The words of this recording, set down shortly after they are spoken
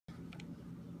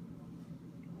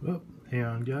Oh, hang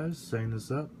on guys, setting this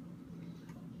up.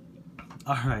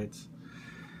 Alright.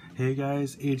 Hey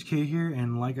guys, HK here,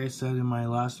 and like I said in my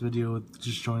last video with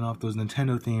just showing off those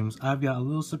Nintendo themes, I've got a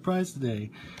little surprise today.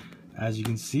 As you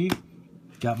can see,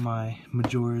 got my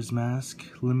Majora's Mask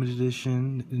limited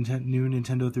edition new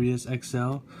Nintendo 3DS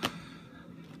XL,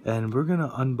 and we're gonna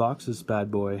unbox this bad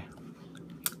boy.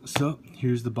 So,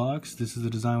 here's the box. This is the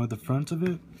design with the front of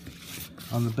it.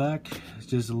 On the back, it's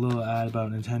just a little ad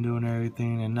about Nintendo and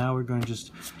everything, and now we're going to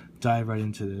just dive right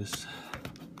into this.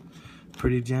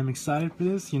 Pretty damn excited for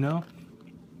this, you know?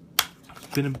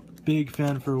 Been a big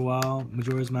fan for a while.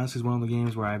 Majora's Mask is one of the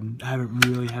games where I haven't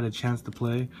really had a chance to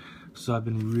play, so I've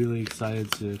been really excited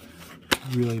to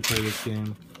really play this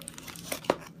game.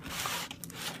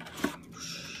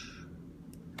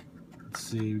 Let's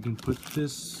see, we can put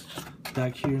this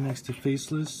back here next to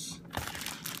Faceless.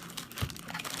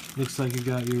 Looks like you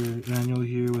got your manual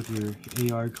here with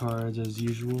your AR cards as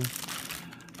usual.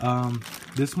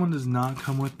 This one does not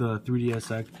come with the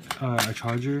 3DS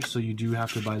charger, so you do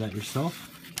have to buy that yourself.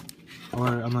 Or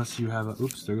unless you have a,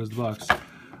 oops, there goes the box.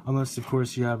 Unless, of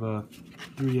course, you have a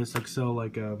 3DS XL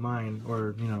like mine,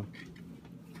 or, you know,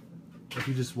 if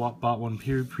you just bought one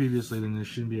previously, then there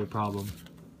shouldn't be a problem.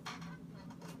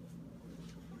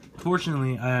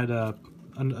 Fortunately, I had a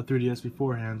 3DS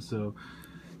beforehand, so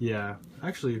yeah.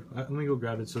 Actually, let me go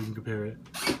grab it so we can compare it.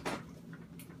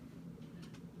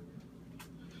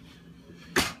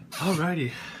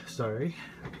 Alrighty, sorry.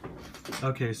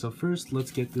 Okay, so first let's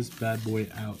get this bad boy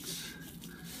out.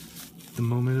 The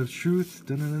moment of truth.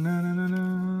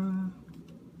 Da-na-na-na-na-na.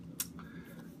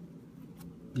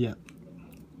 Yeah,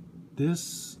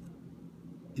 this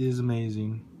is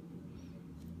amazing.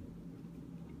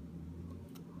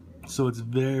 So it's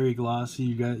very glossy.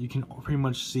 You can pretty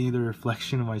much see the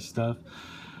reflection of my stuff.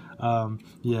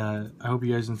 Yeah, I hope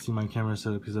you guys can see my camera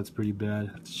setup because that's pretty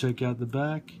bad. Let's check out the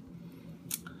back.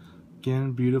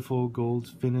 Again, beautiful gold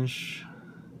finish.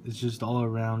 It's just all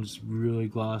around just really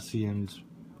glossy, and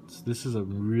this is a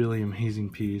really amazing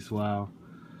piece. Wow.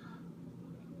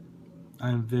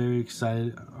 I'm very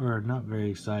excited, or not very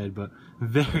excited, but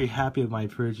very happy with my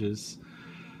purchase.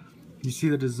 You see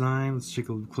the design, let's take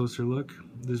a closer look.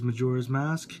 There's Majora's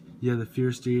Mask, you have the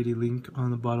Fierce Deity Link on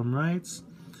the bottom right,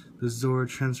 the Zora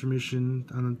transformation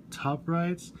on the top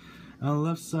right, and on the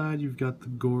left side you've got the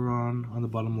Goron on the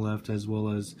bottom left, as well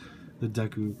as the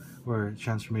Deku, or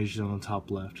transformation, on the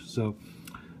top left. So,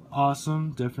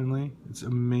 awesome, definitely. It's an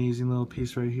amazing little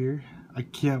piece right here. I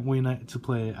can't wait to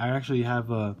play it. I actually have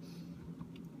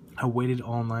I waited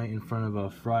all night in front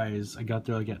of Fry's. I got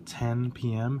there like at 10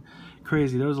 p.m.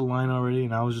 Crazy. There was a line already,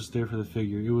 and I was just there for the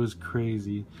figure. It was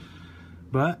crazy.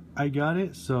 But I got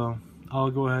it, so I'll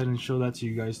go ahead and show that to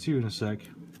you guys too in a sec.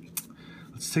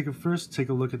 Let's take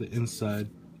a look at the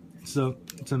inside. So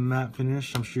it's a matte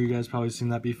finish. I'm sure you guys probably seen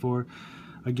that before.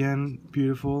 Again,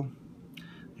 beautiful.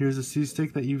 Here's a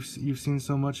C-stick that you've seen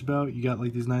so much about. You got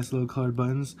like these nice little colored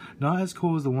buttons. Not as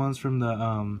cool as the ones from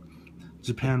the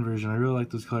Japan version. I really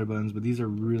like those color buttons, but these are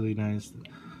really nice.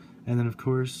 And then of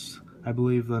course, I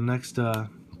believe the next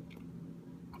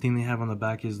thing they have on the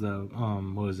back is the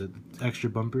what is it, extra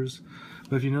bumpers.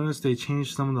 But if you notice, they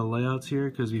changed some of the layouts here,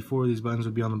 because before these buttons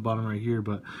would be on the bottom right here,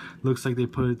 but looks like they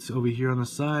put it over here on the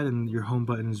side, and your home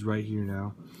button is right here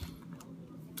now.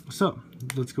 So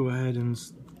let's go ahead and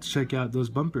check out those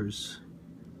bumpers.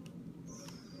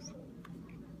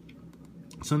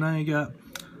 So now you got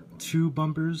two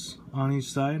bumpers on each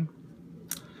side,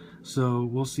 so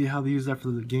we'll see how they use that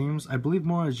for the games. I believe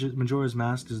Majora's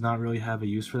Mask does not really have a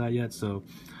use for that yet, so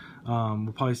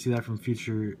we'll probably see that from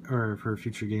future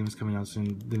games coming out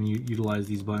soon. Then you utilize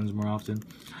these buttons more often.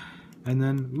 And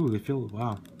then, ooh,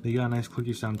 wow, they got a nice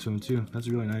clicky sound to them too. That's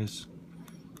really nice.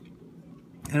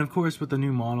 And of course, with the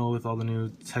new model, with all the new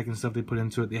tech and stuff they put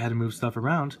into it, they had to move stuff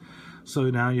around. So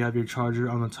now you have your charger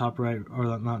on the top right,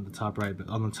 or not the top right, but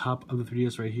on the top of the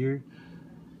 3DS right here.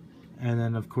 And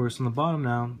then of course on the bottom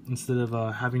now, instead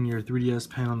of having your 3DS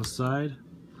pen on the side,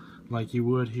 like you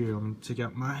would here, let me take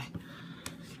out my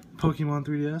Pokemon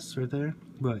 3DS right there.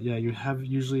 But yeah, you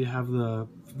usually have the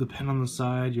pen on the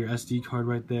side, your SD card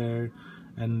right there,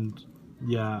 and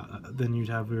yeah, then you'd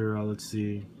have your let's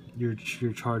see, your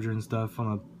charger and stuff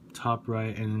on the top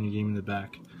right, and then your game in the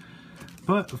back.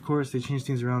 But of course they changed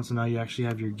things around, so now you actually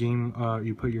have your game,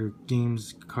 you put your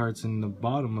games cards in the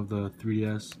bottom of the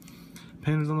 3DS.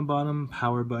 Pins on the bottom,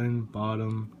 power button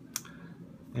bottom,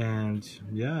 and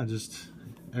yeah, just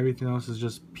everything else is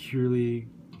just purely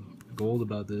gold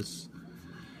about this.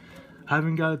 I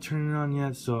haven't got to turn it on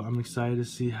yet, so I'm excited to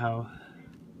see how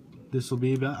this will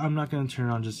be, but I'm not going to turn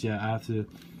it on just yet. I have to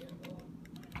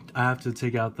I have to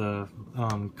take out the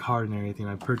card and everything.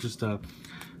 I purchased a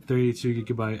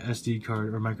 32GB SD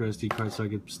card or micro SD card so I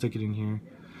could stick it in here.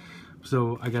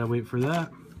 So I gotta wait for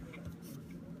that.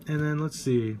 And then let's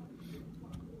see.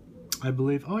 I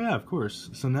believe, oh yeah, of course.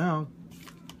 So now,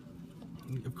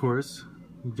 of course,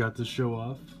 we got to show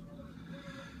off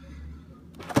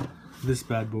this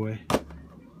bad boy.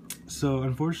 So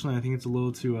unfortunately, I think it's a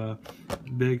little too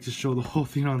big to show the whole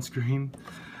thing on screen.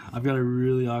 I've got a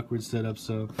really awkward setup,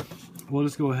 so we'll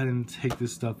just go ahead and take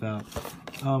this stuff out.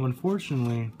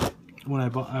 Unfortunately, when I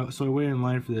waited in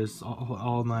line for this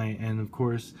all night, and of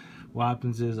course, what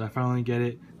happens is I finally get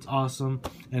it. It's awesome,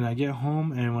 and I get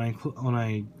home, and when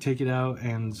I take it out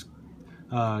and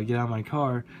get out of my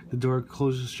car, the door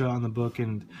closes shut on the book,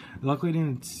 and luckily it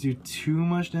didn't do too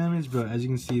much damage, but as you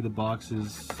can see, the box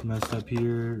is messed up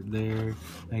here, there,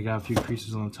 and I got a few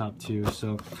creases on the top too,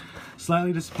 so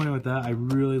slightly disappointed with that. I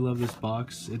really love this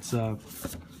box. It's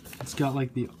got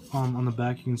like the on the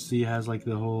back, you can see it has like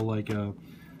the whole like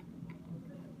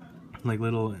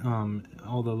little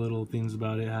all the little things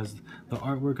about it. It has the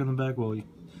artwork on the back, well,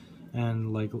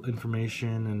 and like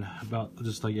information and about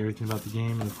just like everything about the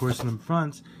game, and of course in the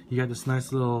front you got this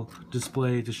nice little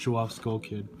display to show off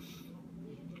Skullkid.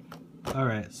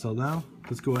 Alright, so now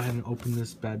let's go ahead and open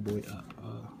this bad boy up,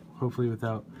 hopefully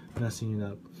without messing it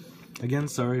up. Again,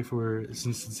 sorry for,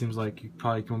 since it seems like you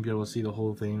probably won't be able to see the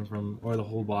whole thing or the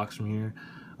whole box from here.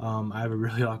 I have a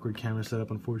really awkward camera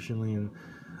setup, unfortunately, and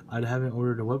I haven't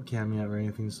ordered a webcam yet or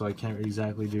anything, so I can't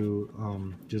exactly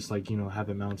do just like, you know, have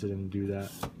it mounted and do that.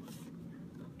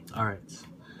 Alright,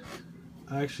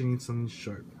 I actually need something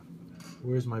sharp.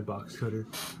 Where's my box cutter?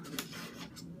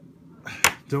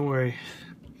 Don't worry,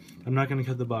 I'm not gonna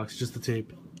cut the box, just the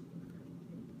tape.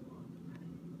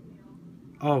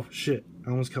 Oh shit, I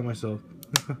almost cut myself.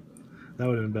 That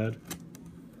would have been bad.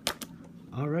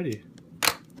 Alrighty.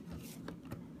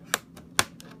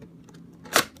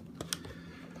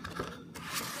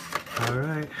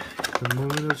 Alright, the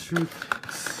moment of truth.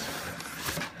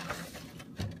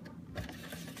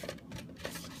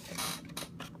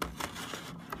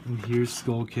 And here's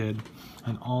Skullkid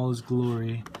in all his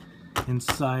glory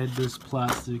inside this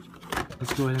plastic.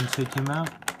 Let's go ahead and take him out.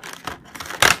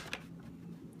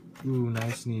 Ooh,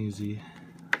 nice and easy.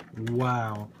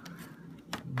 Wow.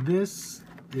 This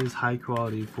is high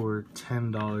quality for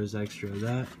 $10 extra.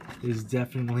 That is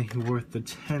definitely worth the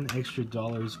 $10 extra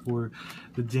for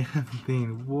the damn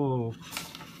thing. Whoa.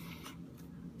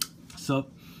 So,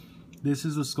 this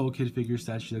is the Skullkid figure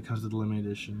statue that comes with the limited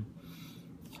edition.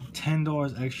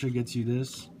 $10 extra gets you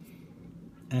this,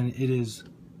 and it is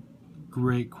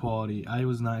great quality. I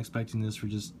was not expecting this for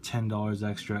just $10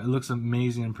 extra. It looks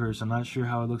amazing in person. I'm not sure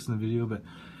how it looks in the video, but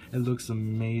it looks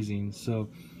amazing. So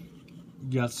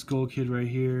you got Skullkid right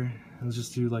here. Let's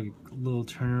just do like a little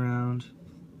turnaround.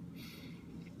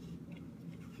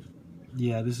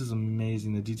 Yeah, this is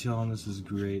amazing. The detail on this is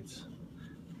great.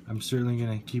 I'm certainly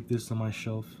gonna keep this on my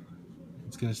shelf.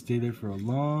 It's gonna stay there for a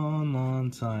long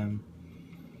time.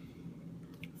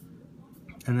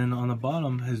 And then on the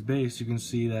bottom, his base, you can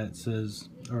see that it says,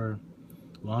 or,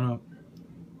 well, I don't know,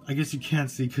 I guess you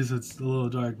can't see because it's a little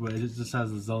dark, but it just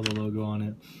has the Zelda logo on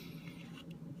it.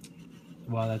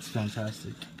 Wow, that's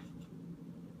fantastic.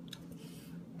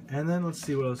 And then let's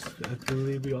see what else. I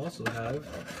believe we also have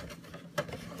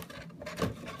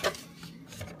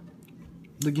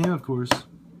the game, of course.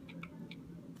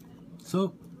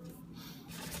 So,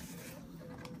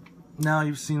 now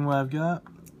you've seen what I've got.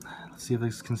 Let's see if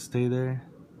this can stay there.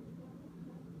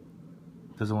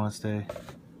 Doesn't want to stay.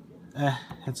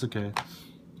 It's okay.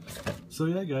 So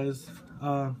yeah, guys,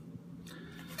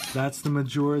 that's the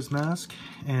Majora's Mask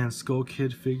and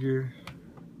Skullkid figure.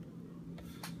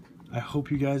 I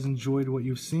hope you guys enjoyed what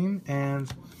you've seen,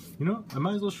 and you know, I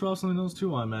might as well show off something else too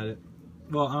while I'm at it.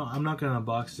 Well, I'm not gonna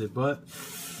unbox it, but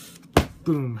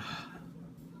boom,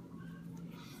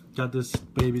 got this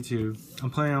baby too.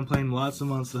 I'm planning on playing lots of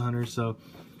Monster Hunter, so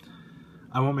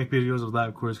I won't make videos of that,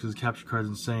 of course, because the capture card's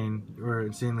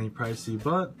insanely pricey,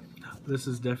 but this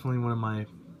is definitely one of my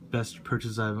best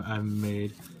purchases I've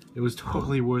made. It was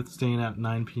totally worth staying at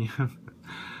 9 p.m.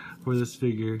 for this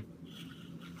figure.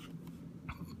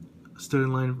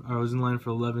 I was in line for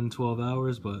 11-12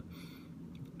 hours, but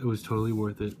it was totally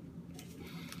worth it.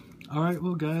 Alright,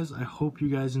 well guys, I hope you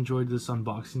guys enjoyed this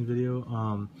unboxing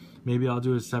video. Maybe I'll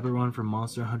do a separate one for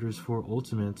Monster Hunters 4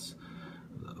 Ultimates.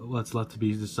 What's left to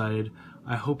be decided.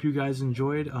 I hope you guys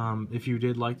enjoyed. If you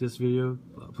did like this video,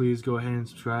 please go ahead and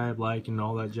subscribe, like, and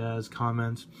all that jazz,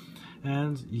 comment.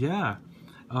 And yeah,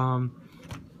 I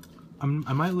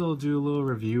might do a little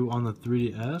review on the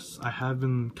 3DS. I have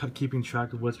been keeping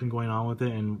track of what's been going on with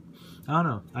it, and I don't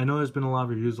know. I know there's been a lot of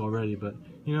reviews already, but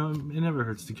you know, it never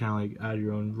hurts to kind of like add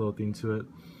your own little thing to it.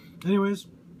 Anyways,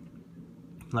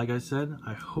 like I said,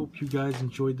 I hope you guys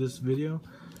enjoyed this video.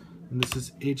 And this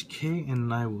is HK,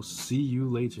 and I will see you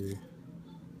later.